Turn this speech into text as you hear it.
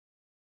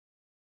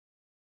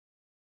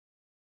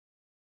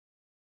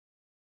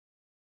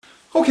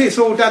Okay,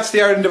 so that's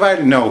the art and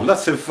dividing now.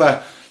 Lots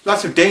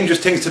of dangerous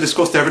things to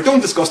discuss there, but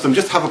don't discuss them.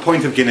 Just have a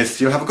pint of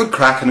Guinness. You'll have a good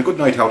crack and a good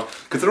night out,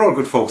 because they're all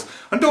good folks.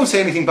 And don't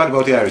say anything bad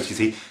about the Irish, you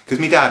see, because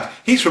me dad,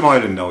 he's from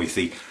Ireland now, you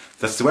see.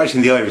 That's the Welsh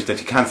and the Irish that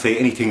you can't say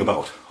anything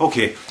about.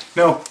 Okay,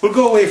 now we'll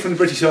go away from the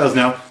British Isles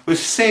now. We'll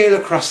sail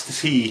across the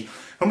sea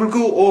and we'll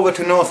go over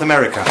to North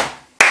America.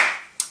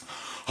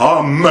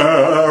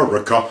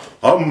 America,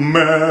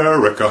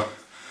 America.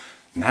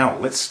 Now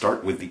let's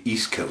start with the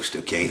East Coast.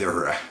 Okay, there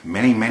are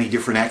many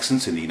different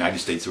accents in the United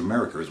States of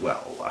America as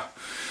well.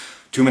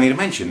 Too many to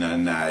mention,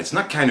 and it's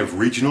not kind of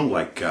regional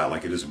like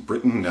it is in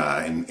Britain,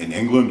 in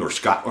England or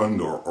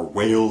Scotland or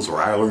Wales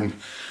or Ireland.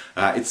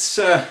 It's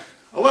a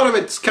lot of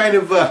it's kind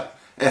of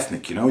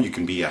ethnic. You know, you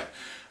can be an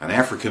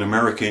African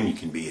American, you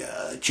can be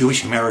a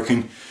Jewish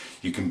American,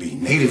 you can be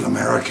Native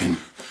American,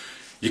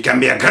 you can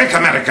be a Greek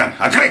American,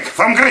 a Greek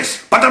from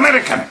Greece, but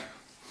American.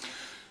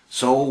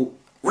 So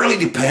really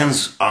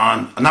depends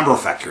on a number of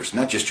factors,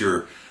 not just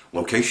your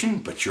location,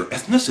 but your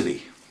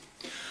ethnicity.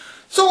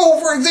 So,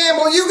 for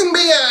example, you can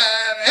be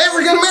an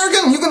African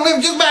American, you can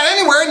live just about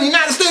anywhere in the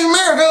United States of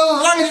America,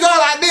 as long as you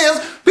got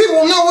ideas, people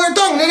will know we're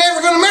talking to an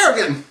African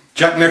American.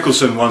 Jack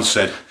Nicholson once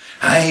said,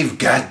 "I've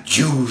got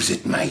Jews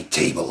at my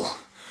table."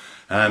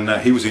 And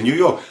he was in New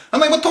York,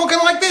 and they were talking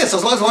like this,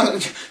 as long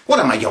as, what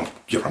am I,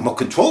 your remote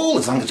control,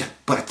 as long as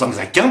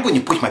I jump when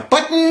you push my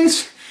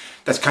buttons.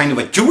 That's kind of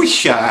a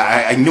Jewish,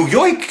 a New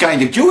York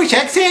kind of Jewish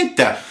accent.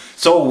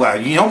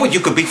 You know, but you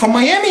could be from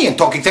Miami and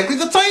talk exactly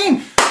the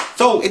same.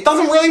 So it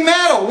doesn't really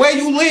matter where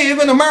you live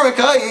in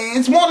America.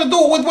 It's more to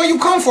do with where you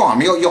come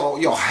from, your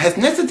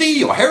ethnicity,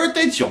 your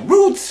heritage, your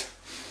roots.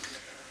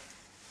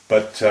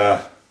 But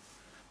there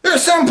are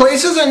some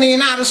places in the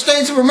United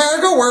States of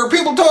America where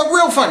people talk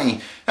real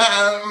funny.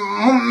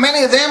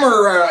 Many of them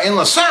are in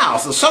the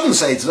South, the southern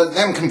states,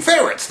 them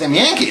Confederates, them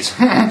Yankees.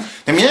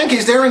 Them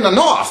Yankees, they're in the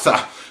North.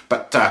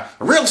 But the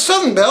real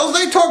Southern belles,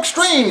 they talk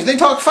strange, they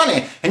talk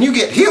funny. And you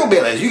get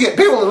hillbillies, you get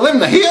people that live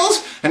in the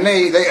hills, and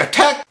they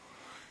attack.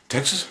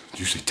 Texas? Did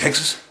you say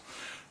Texas?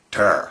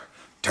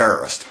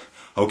 Terrorist.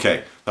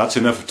 Okay, that's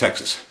enough of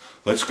Texas.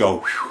 Let's go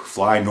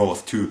fly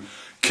north to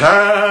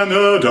Canada.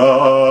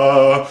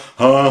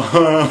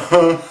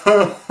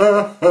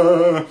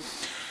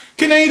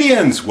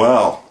 Canadians,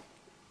 well,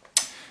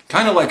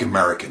 kind of like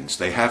Americans.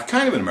 They have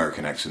kind of an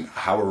American accent.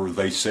 However,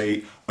 they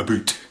say a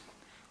boot.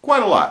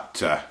 Quite a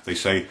lot. They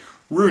say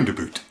ruined a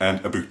boot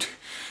and a boot.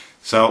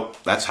 So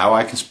that's how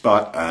I can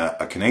spot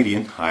a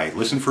Canadian. I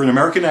listen for an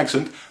American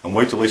accent and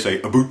wait till they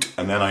say a boot,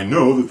 and then I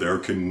know that they're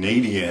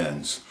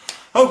Canadians.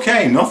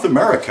 Okay, North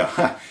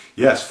America.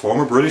 Yes,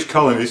 former British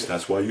colonies.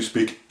 That's why you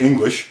speak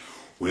English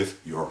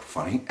with your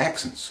funny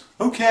accents.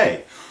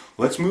 Okay,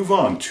 let's move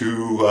on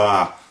to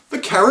the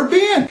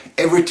Caribbean.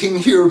 Everything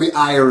here will be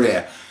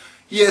Irish.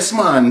 Yes,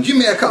 man,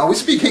 Jamaica. We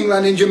speak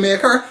England in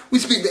Jamaica. We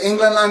speak the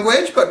England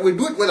language, but we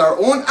do it with our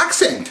own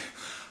accent.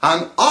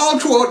 And all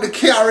throughout the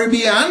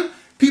Caribbean,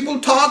 people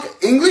talk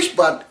English,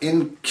 but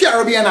in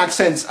Caribbean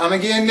accents. And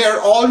again,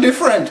 they're all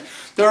different.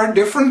 There are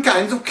different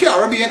kinds of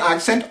Caribbean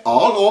accent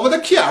all over the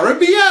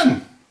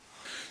Caribbean.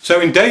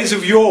 So in days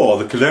of yore,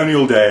 the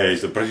colonial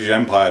days, the British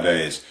Empire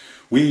days,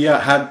 we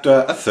had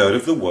a third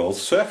of the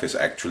world's surface,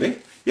 actually.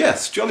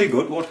 Yes, jolly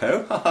good, what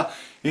ho.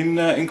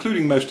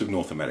 Including most of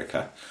North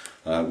America,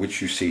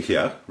 which you see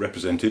here,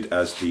 represented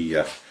as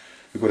the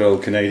good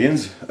old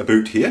Canadians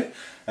about here,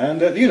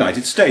 and the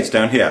United States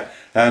down here.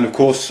 And of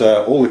course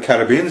all the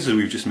Caribbeans,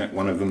 we've just met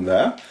one of them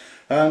there.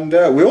 And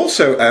we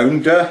also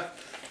owned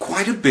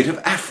quite a bit of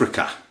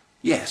Africa.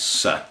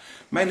 Yes,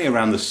 mainly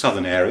around the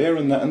southern area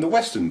and the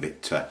western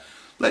bit.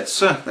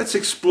 Let's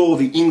explore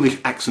the English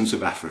accents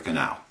of Africa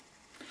now.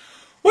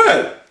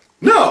 Well,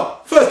 now,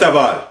 first of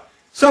all,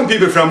 some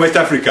people from West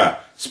Africa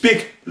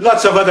speak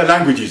lots of other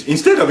languages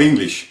instead of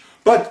English.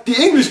 But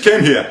the English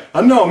came here,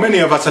 and now many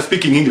of us are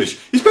speaking English,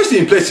 especially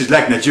in places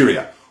like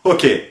Nigeria.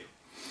 Okay.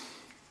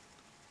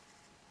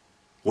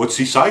 What's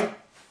he say?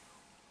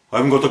 I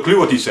haven't got a clue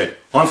what he said.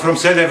 I'm from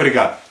South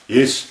Africa.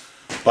 Yes,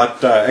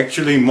 but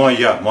actually my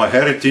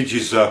heritage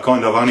is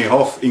kind of only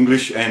half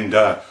English, and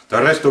the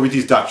rest of it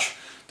is Dutch.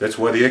 That's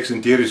why the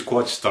accent here is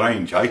quite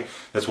strange, eh?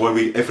 That's why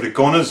we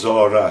Afrikaners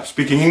are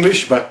speaking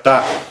English, but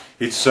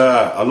it's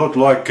a lot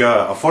like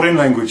a foreign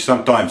language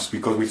sometimes,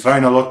 because we throw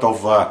in a lot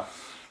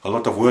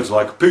of words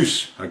like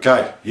poos.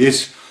 Okay,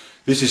 yes,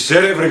 this is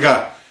South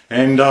Africa,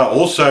 and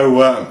also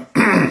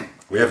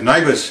we have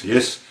neighbours,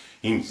 yes,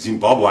 in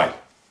Zimbabwe.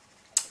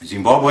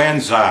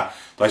 Zimbabweans,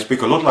 they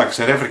speak a lot like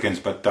South Africans,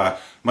 but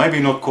maybe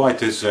not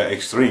quite as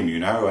extreme, you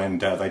know, and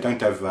they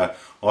don't have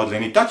hardly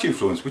any Dutch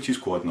influence, which is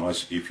quite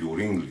nice if you're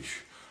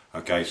English.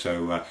 Okay,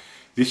 so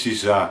this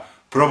is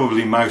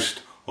probably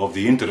most of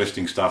the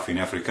interesting stuff in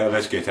Africa.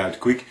 Let's get out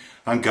quick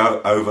and go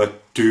over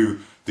to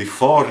the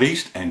Far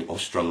East and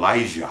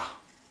Australasia.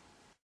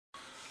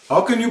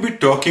 How can you be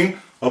talking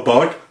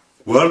about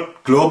world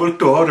global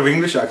tour of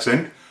English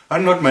accent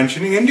and not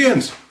mentioning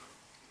Indians?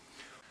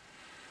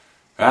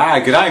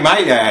 G'day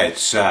mate,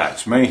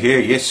 it's me here,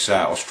 yes,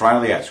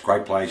 Australia, it's a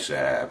great place,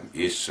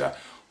 yes,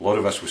 A lot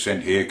of us were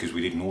sent here because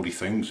we did naughty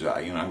things.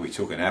 You know, we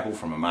took an apple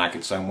from a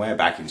market somewhere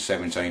back in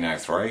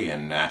 1703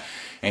 and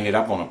ended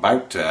up on a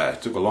boat.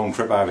 Took a long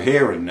trip over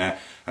here, and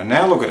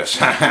now look at us.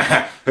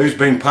 Who's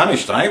been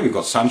punished, eh? We've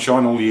got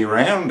sunshine all year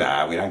round.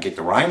 We don't get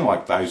the rain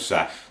like those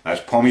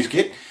pommies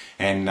get.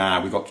 And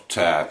we've got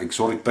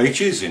exotic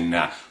beaches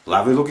and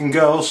lovely looking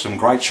girls, some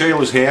great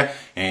Sheilas here,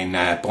 and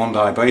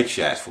Bondi Beach,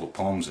 it's full of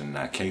palms and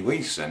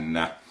kiwis. And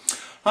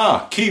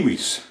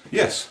kiwis,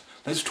 yes,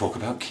 let's talk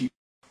about kiwis.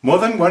 More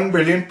than 1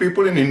 billion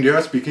people in India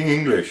are speaking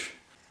English.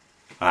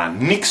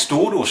 Next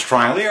door to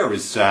Australia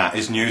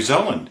is New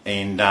Zealand,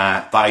 and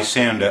they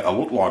sound a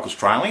lot like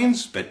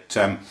Australians, but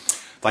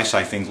they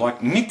say things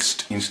like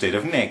next instead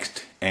of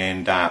next,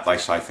 and they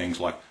say things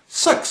like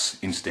six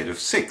instead of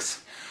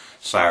six.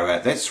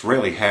 So that's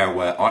really how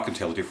I can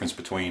tell the difference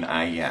between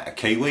a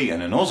Kiwi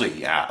and an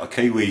Aussie. A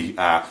Kiwi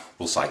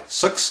will say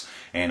six,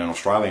 and an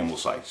Australian will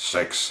say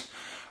six.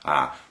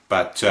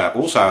 But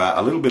also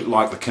a little bit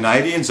like the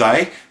Canadians,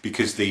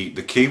 because the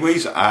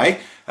Kiwis,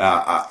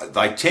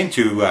 they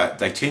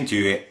tend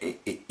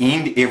to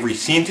end every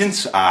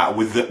sentence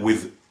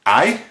with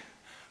a.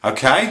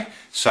 Okay,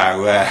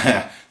 so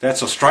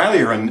that's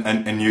Australia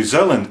and New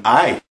Zealand,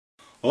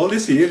 All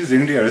this here is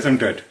India,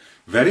 isn't it?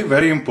 Very,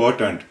 very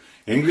important.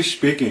 English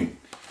speaking.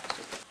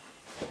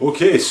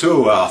 Okay,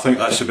 so I think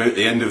that's about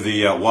the end of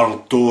the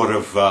world tour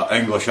of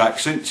English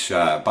accents.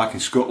 Back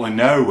in Scotland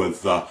now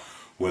with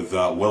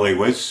Willie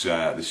Wiz,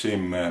 the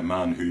same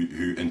man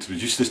who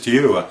introduced us to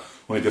you.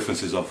 Only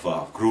difference is I've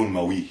grown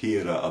my wee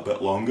hair a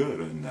bit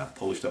longer and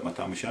polished up my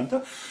tam o'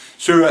 shanter.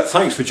 So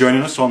thanks for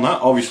joining us on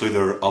that. Obviously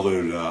there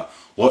are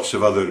lots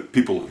of other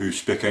people who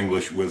speak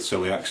English with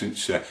silly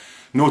accents.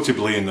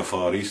 Notably in the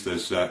Far East,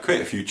 there's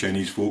quite a few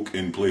Chinese folk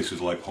in places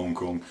like Hong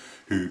Kong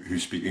who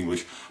speak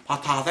English.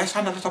 But they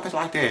sound a little bit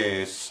like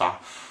this.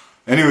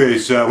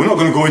 Anyways, we're not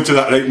going to go into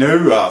that right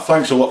now.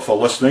 Thanks a lot for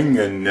listening,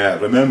 and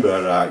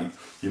remember,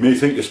 you may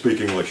think you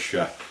speak English,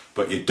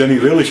 but you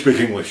didn't really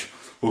speak English.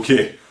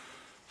 Okay,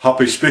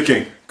 happy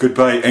speaking.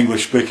 Goodbye,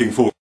 English speaking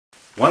folk.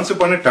 Once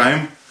upon a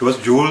time, 'twas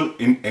jewel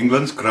in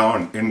England's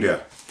crown,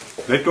 India.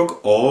 They took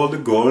all the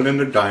gold and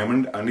the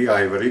diamond and the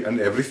ivory and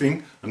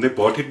everything, and they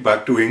brought it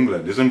back to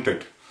England, isn't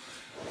it?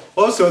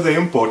 Also, they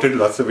imported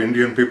lots of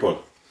Indian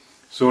people.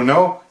 So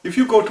now, if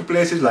you go to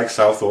places like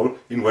Southall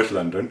in West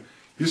London,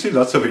 you see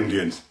lots of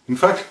Indians. In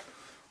fact,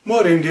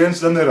 more Indians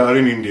than there are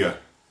in India.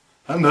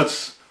 And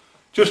that's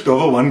just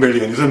over 1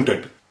 billion, isn't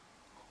it?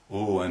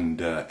 Oh,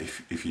 and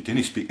if you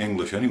didn't speak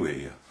English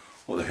anyway,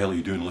 what the hell are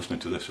you doing listening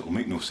to this? It'll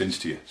make no sense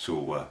to you.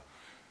 So,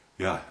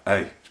 yeah,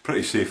 it's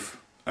pretty safe.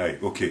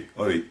 Okay,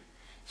 alright.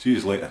 See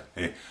you later.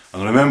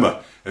 And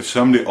remember, if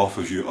somebody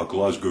offers you a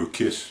Glasgow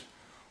kiss,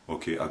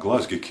 okay, a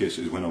Glasgow kiss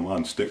is when a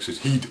man sticks his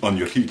head on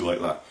your head like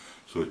that.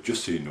 So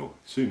just say no.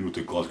 Say no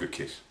to Glasgow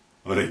kiss.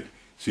 Alright,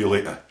 see you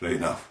later. Right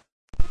enough.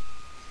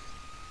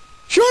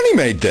 Seanie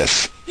made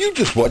this. You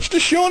just watched a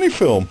Seanie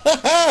film.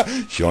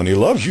 Seanie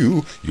loves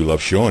you. You love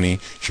Seanie.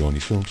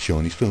 Seanie's film,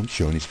 Seanie's film,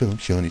 Seanie's film,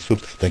 Seanie's film.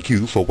 Thank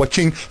you for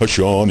watching a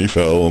Seanie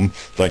film.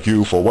 Thank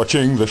you for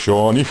watching the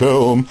Seanie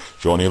film.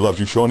 Seanie loves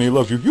you, Seanie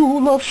loves you. You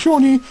love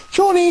Seanie.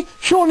 Seanie,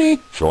 Seanie,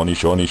 Seanie,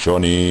 Seanie,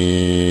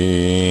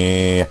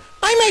 Seanie.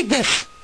 I made this.